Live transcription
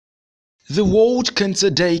The World Cancer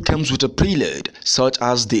Day comes with a prelude such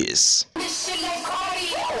as this.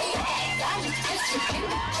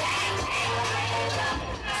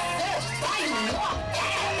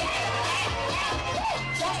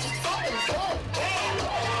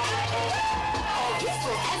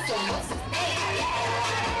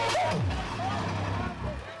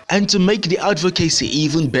 And to make the advocacy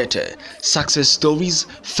even better, Success Stories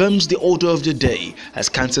firms the order of the day as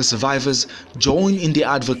cancer survivors join in the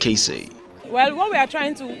advocacy. Well, what we are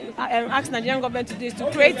trying to ask Nigerian government to do is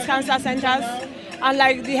to create cancer centers, and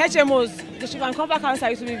like the HMOs, the Sugar and Cover Cancer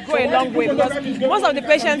will go a long way because most of the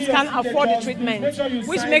patients can't afford the treatment,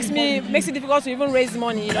 which makes it difficult to even raise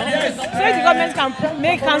money. So if the government can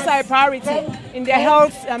make cancer a priority in their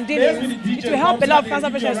health dealings, it will help a lot of cancer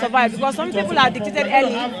patients survive, because some people are detected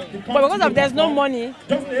early, but because of there's no money,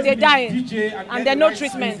 they die and there's no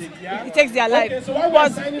treatment. It takes their life.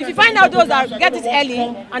 But if you find out those that get it early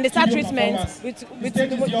and they start treatment with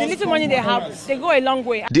the little money they have, they go a long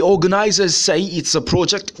way. The organizers say it's a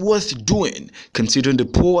project worth doing, considering the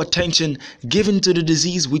poor attention given to the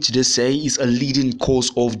disease, which they say is a leading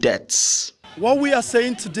cause of deaths. What we are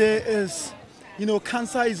saying today is,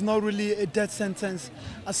 cancer is not really a death sentence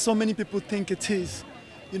as so many people think it is.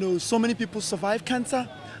 So many people survive cancer,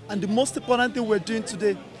 and the most important thing we're doing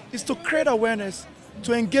today is to create awareness,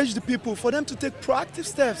 to engage the people, for them to take proactive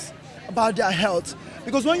steps about their health.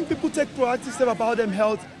 Because when people take proactive steps about their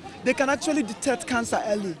health, they can actually detect cancer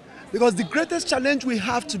early. Because the greatest challenge we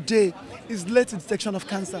have today is late detection of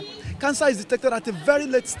cancer. Cancer is detected at a very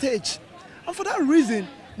late stage. And for that reason,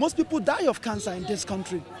 most people die of cancer in this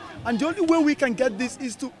country. And the only way we can get this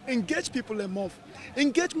is to engage people enough,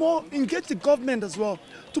 engage the government as well,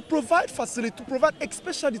 to provide facilities, to provide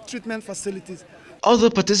especially treatment facilities.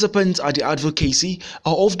 Other participants at the advocacy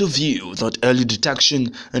are of the view that early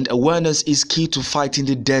detection and awareness is key to fighting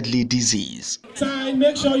the deadly disease.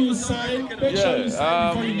 Make sure you sign.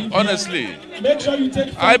 Honestly,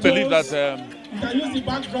 I believe that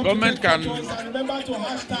government can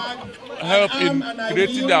help in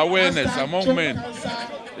creating the awareness among men.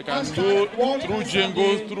 They can do through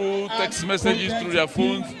jingles, through text messages, through their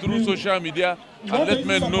phones, through social media, and let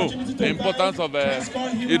men know the importance of,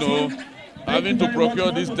 having to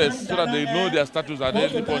procure these tests so that they know their status at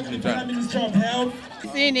any point in time. The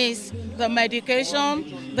thing is the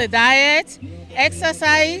medication, the diet,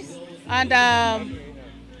 exercise, and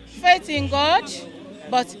faith in God,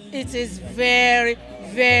 but it is very,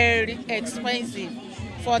 very expensive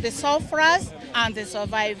for the sufferers and the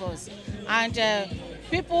survivors. And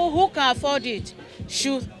people who can afford it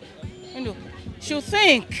should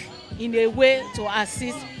think in a way to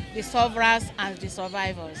assist the sufferers and the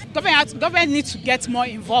survivors. Government needs to get more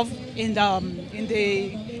involved in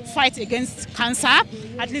the fight against cancer.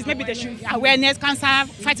 At least maybe they should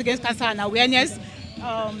fight against cancer and awareness.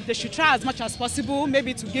 They should try as much as possible,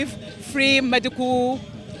 maybe to give free medical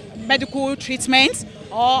treatment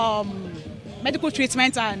or medical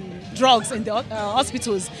treatment and drugs in the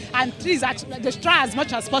hospitals, and please they try as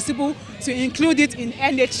much as possible to include it in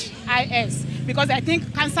NHIS, because I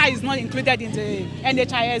think cancer is not included in the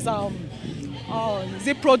NHIS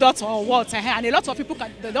zip product or what, and a lot of people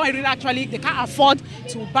they can't afford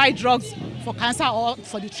to buy drugs for cancer or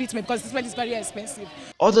for the treatment because this is very expensive.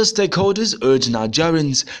 Other stakeholders urge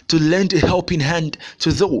Nigerians to lend a helping hand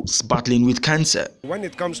to those battling with cancer. When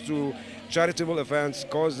it comes to charitable events,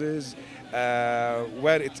 causes,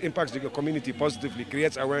 where it impacts the community positively,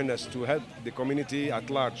 creates awareness to help the community at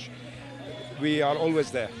large, we are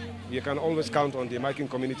always there. You can always count on the migrant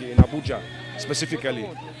community in Abuja specifically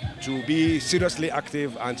to be seriously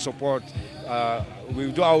active and support.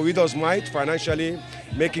 We do our widow's might financially,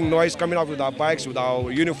 making noise, coming out with our bikes, with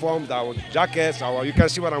our uniforms, our jackets, you can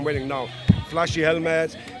see what I'm wearing now, flashy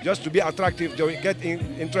helmets, just to be attractive. They will get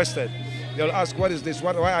interested. They'll ask, what is this,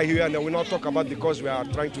 why are you here? And then we'll not talk about the cause we are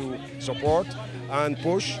trying to support and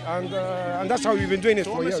push, and that's how we've been doing it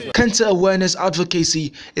for years. Cancer awareness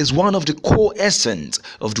advocacy is one of the core essence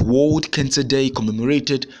of the World Cancer Day,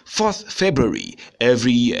 commemorated 4th February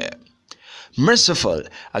every year. Merciful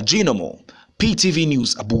Ajinomo, PTV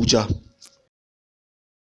News, Abuja.